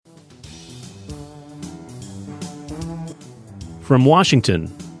From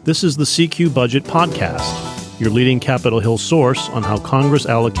Washington, this is the CQ Budget Podcast, your leading Capitol Hill source on how Congress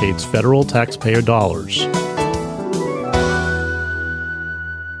allocates federal taxpayer dollars.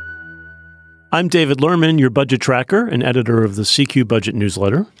 I'm David Lerman, your budget tracker and editor of the CQ Budget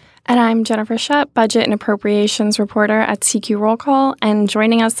newsletter. And I'm Jennifer Shep, budget and appropriations reporter at CQ Roll Call. And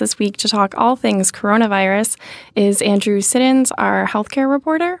joining us this week to talk all things coronavirus is Andrew Siddons, our healthcare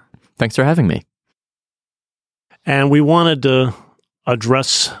reporter. Thanks for having me. And we wanted to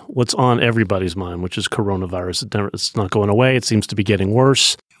address what's on everybody's mind, which is coronavirus. It's not going away. It seems to be getting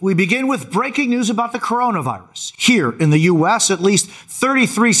worse. We begin with breaking news about the coronavirus. Here in the U.S., at least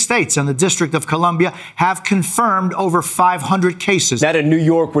 33 states and the District of Columbia have confirmed over 500 cases. That in New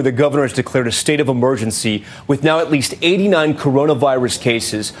York, where the governor has declared a state of emergency with now at least 89 coronavirus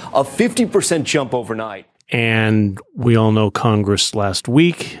cases, a 50% jump overnight. And we all know Congress last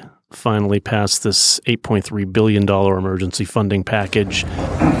week finally passed this $8.3 billion emergency funding package.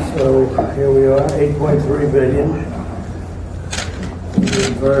 So here we are, $8.3 billion.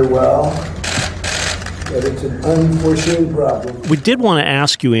 Doing very well, but it's an unforeseen problem. We did want to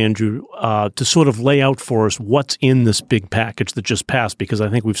ask you, Andrew, to sort of lay out for us what's in this big package that just passed, because I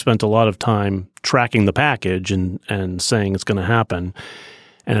think we've spent a lot of time tracking the package and saying it's going to happen,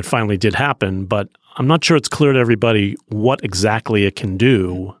 and it finally did happen, but I'm not sure it's clear to everybody what exactly it can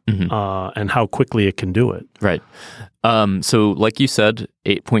do and how quickly it can do it. Right. So like you said,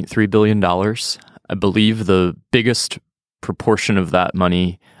 $8.3 billion. I believe the biggest proportion of that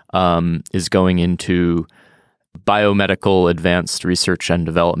money is going into Biomedical Advanced Research and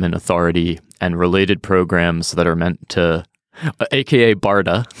Development Authority and related programs that are meant to, aka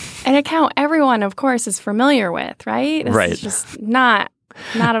BARDA. An account everyone, of course, is familiar with, right? This is just not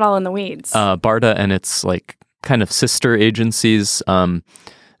at all in the weeds. BARDA and its like kind of sister agencies,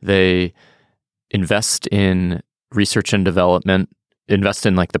 they invest in research and development, invest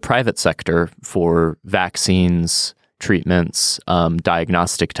in like the private sector for vaccines, treatments,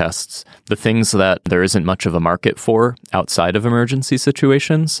 diagnostic tests, the things that there isn't much of a market for outside of emergency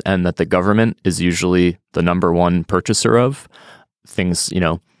situations and that the government is usually the number one purchaser of. Things,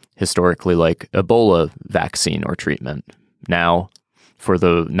 historically like Ebola vaccine or treatment. Now, for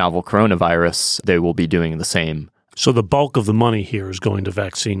the novel coronavirus, they will be doing the same. So the bulk of the money here is going to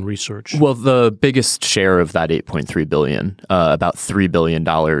vaccine research. Well, the biggest share of that $8.3 billion, about $3 billion,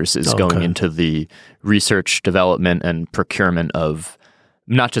 is going into the research, development, and procurement of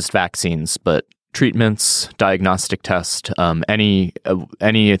not just vaccines, but treatments, diagnostic tests, anything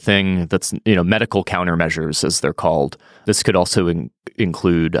that's medical countermeasures, as they're called. This could also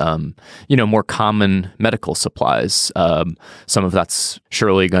include more common medical supplies. Some of that's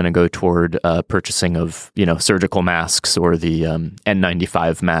surely going to go toward purchasing of surgical masks or the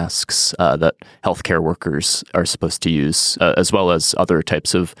N95 masks that healthcare workers are supposed to use, as well as other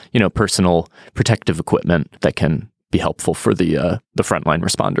types of personal protective equipment that can be helpful for the frontline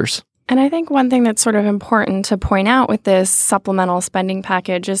responders. And I think one thing that's sort of important to point out with this supplemental spending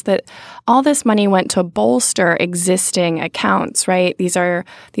package is that all this money went to bolster existing accounts, right? These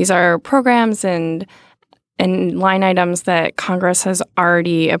are programs and line items that Congress has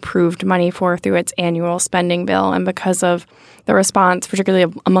already approved money for through its annual spending bill. And because of the response,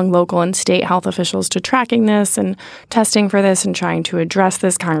 particularly among local and state health officials to tracking this and testing for this and trying to address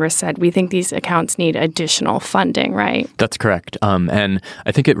this, Congress said, we think these accounts need additional funding, right? That's correct. And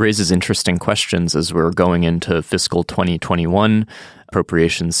I think it raises interesting questions as we're going into fiscal 2021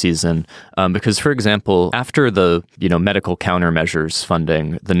 appropriation season. Because, for example, after the medical countermeasures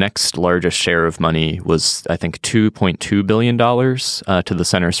funding, the next largest share of money was, I think, $2.2 billion to the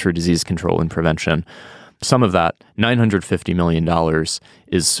Centers for Disease Control and Prevention. Some of that, $950 million,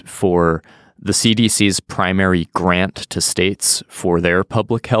 is for the CDC's primary grant to states for their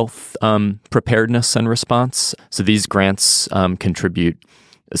public health preparedness and response. So these grants contribute.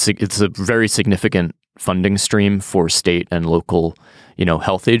 It's a very significant funding stream for state and local,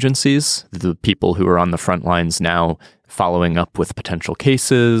 health agencies, the people who are on the front lines now following up with potential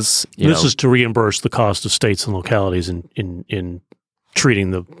cases. This is to reimburse the cost of states and localities in treating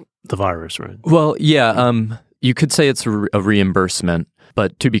the virus, right? Well, yeah, you could say it's a reimbursement,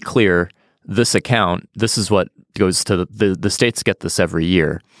 but to be clear, this account, this is what goes to the states get this every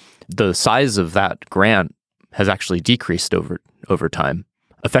year. The size of that grant has actually decreased over time.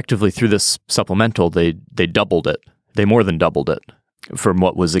 Effectively, through this supplemental, they doubled it. They more than doubled it from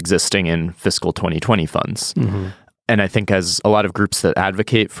what was existing in fiscal 2020 funds. Mm-hmm. And I think as a lot of groups that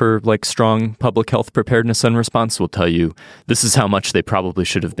advocate for like strong public health preparedness and response will tell you, this is how much they probably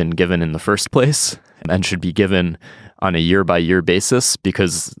should have been given in the first place and should be given on a year-by-year basis,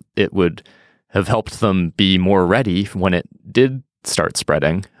 because it would have helped them be more ready when it did start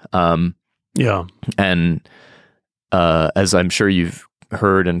spreading. Yeah. And as I'm sure you've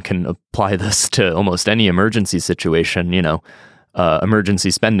heard and can apply this to almost any emergency situation,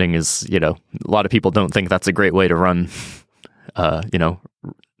 emergency spending is, a lot of people don't think that's a great way to run, to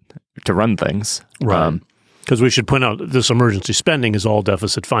run things. Right. Because we should point out this emergency spending is all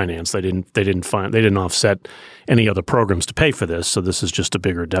deficit finance. They didn't offset any other programs to pay for this. So this is just a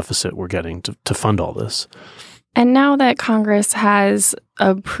bigger deficit we're getting to fund all this. And now that Congress has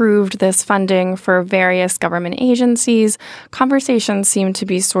approved this funding for various government agencies, conversations seem to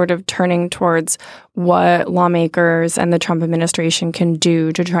be sort of turning towards what lawmakers and the Trump administration can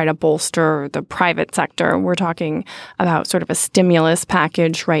do to try to bolster the private sector. We're talking about sort of a stimulus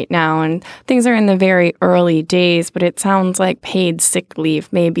package right now, and things are in the very early days, but it sounds like paid sick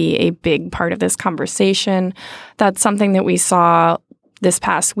leave may be a big part of this conversation. That's something that we saw this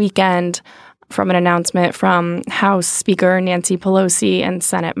past weekend from an announcement from House Speaker Nancy Pelosi and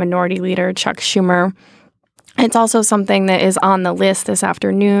Senate Minority Leader Chuck Schumer. It's also something that is on the list this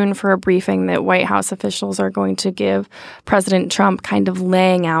afternoon for a briefing that White House officials are going to give President Trump, kind of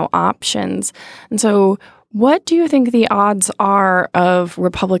laying out options. And so what do you think the odds are of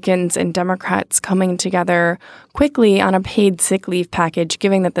Republicans and Democrats coming together quickly on a paid sick leave package,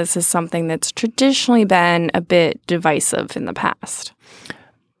 given that this is something that's traditionally been a bit divisive in the past?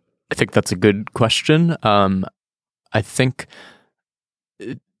 I think that's a good question. I think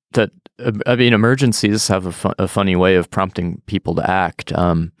that, emergencies have a funny way of prompting people to act.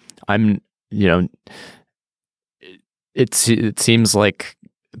 It seems like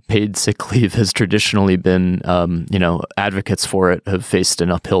paid sick leave has traditionally been, advocates for it have faced an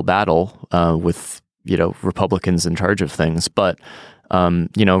uphill battle with, Republicans in charge of things. But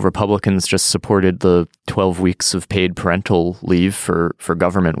Republicans just supported the 12 weeks of paid parental leave for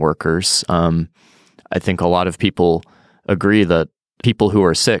government workers. I think a lot of people agree that people who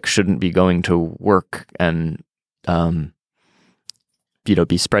are sick shouldn't be going to work and,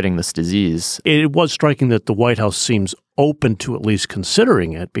 be spreading this disease. It was striking that the White House seems open to at least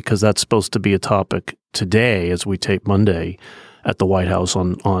considering it, because that's supposed to be a topic today as we tape Monday at the White House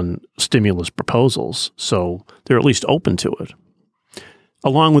on stimulus proposals. So they're at least open to it.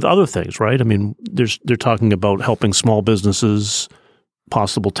 Along with other things, right? I mean, they're talking about helping small businesses,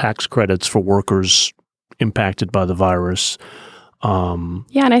 possible tax credits for workers impacted by the virus. And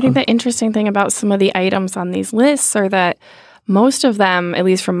I think the interesting thing about some of the items on these lists are that most of them, at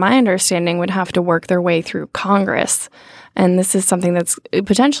least from my understanding, would have to work their way through Congress. And this is something that's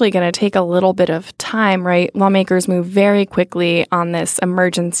potentially going to take a little bit of time, right? Lawmakers move very quickly on this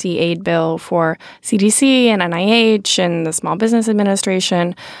emergency aid bill for CDC and NIH and the Small Business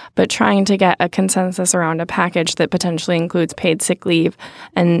Administration, but trying to get a consensus around a package that potentially includes paid sick leave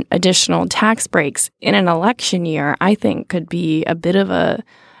and additional tax breaks in an election year, I think could be a bit of a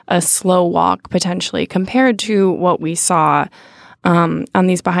slow walk potentially compared to what we saw on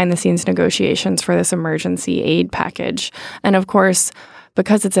these behind-the-scenes negotiations for this emergency aid package. And of course,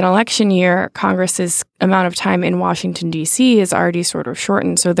 because it's an election year, Congress's amount of time in Washington, D.C. is already sort of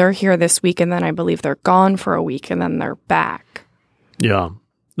shortened. So they're here this week, and then I believe they're gone for a week, and then they're back. Yeah.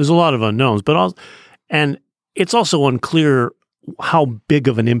 There's a lot of unknowns. And it's also unclear how big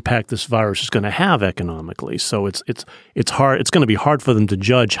of an impact this virus is going to have economically. So it's hard. It's going to be hard for them to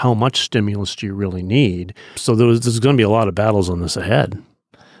judge how much stimulus do you really need. So there's going to be a lot of battles on this ahead.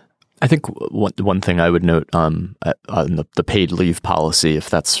 I think one thing I would note on the paid leave policy,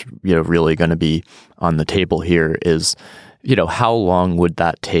 if that's really going to be on the table here, is how long would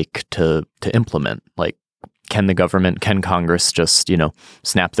that take to implement? Like, can Congress just,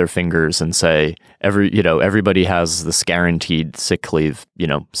 snap their fingers and say everybody has this guaranteed sick leave,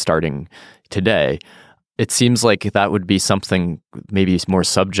 starting today? It seems like that would be something maybe more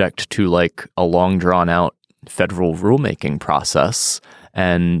subject to like a long drawn out federal rulemaking process.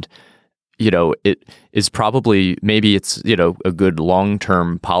 And, it is probably, maybe it's, a good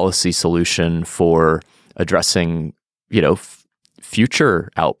long-term policy solution for addressing, future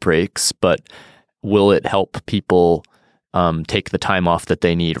outbreaks, but will it help people take the time off that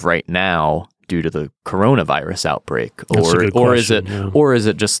they need right now due to the coronavirus outbreak, or is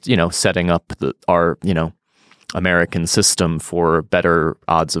it just setting up our American system for better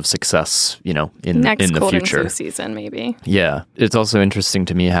odds of success in the future season maybe? Yeah, it's also interesting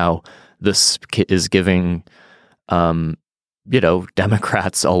to me how this is giving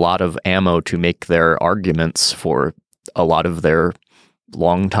Democrats a lot of ammo to make their arguments for a lot of their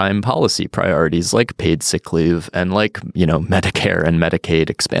long-time policy priorities like paid sick leave and like, Medicare and Medicaid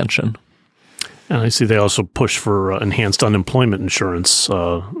expansion. And I see they also push for enhanced unemployment insurance.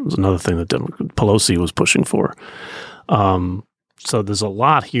 Was another thing that Pelosi was pushing for. So there's a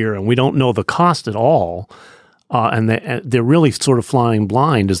lot here, and we don't know the cost at all. And they're really sort of flying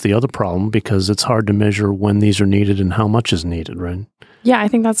blind is the other problem, because it's hard to measure when these are needed and how much is needed, right? Yeah, I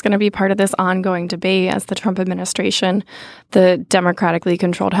think that's going to be part of this ongoing debate as the Trump administration, the Democratically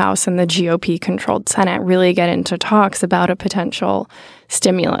controlled House and the GOP-controlled Senate really get into talks about a potential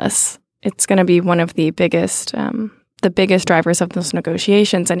stimulus. It's going to be one of the biggest drivers of those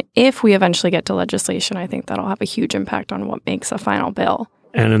negotiations. And if we eventually get to legislation, I think that'll have a huge impact on what makes a final bill.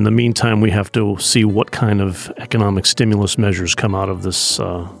 And in the meantime, we have to see what kind of economic stimulus measures come out of this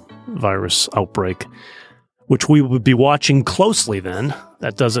virus outbreak, which we will be watching closely then.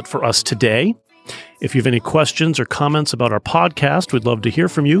 That does it for us today. If you have any questions or comments about our podcast, we'd love to hear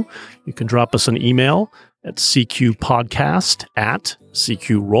from you. You can drop us an email at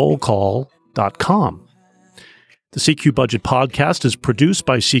cqpodcast@cqrollcall.com. The CQ Budget Podcast is produced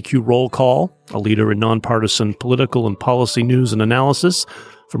by CQ Roll Call, a leader in nonpartisan political and policy news and analysis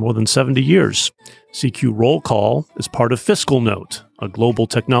for more than 70 years. CQ Roll Call is part of Fiscal Note, a global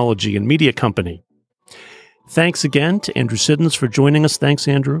technology and media company. Thanks again to Andrew Siddons for joining us. Thanks,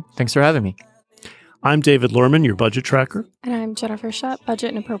 Andrew. Thanks for having me. I'm David Lerman, your budget tracker. And I'm Jennifer Shutt, budget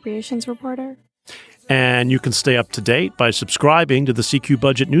and appropriations reporter. And you can stay up to date by subscribing to the CQ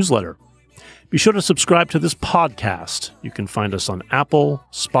Budget newsletter. Be sure to subscribe to this podcast. You can find us on Apple,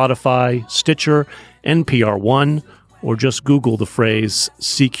 Spotify, Stitcher, NPR One, or just Google the phrase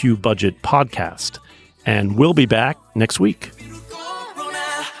CQ Budget Podcast. And we'll be back next week.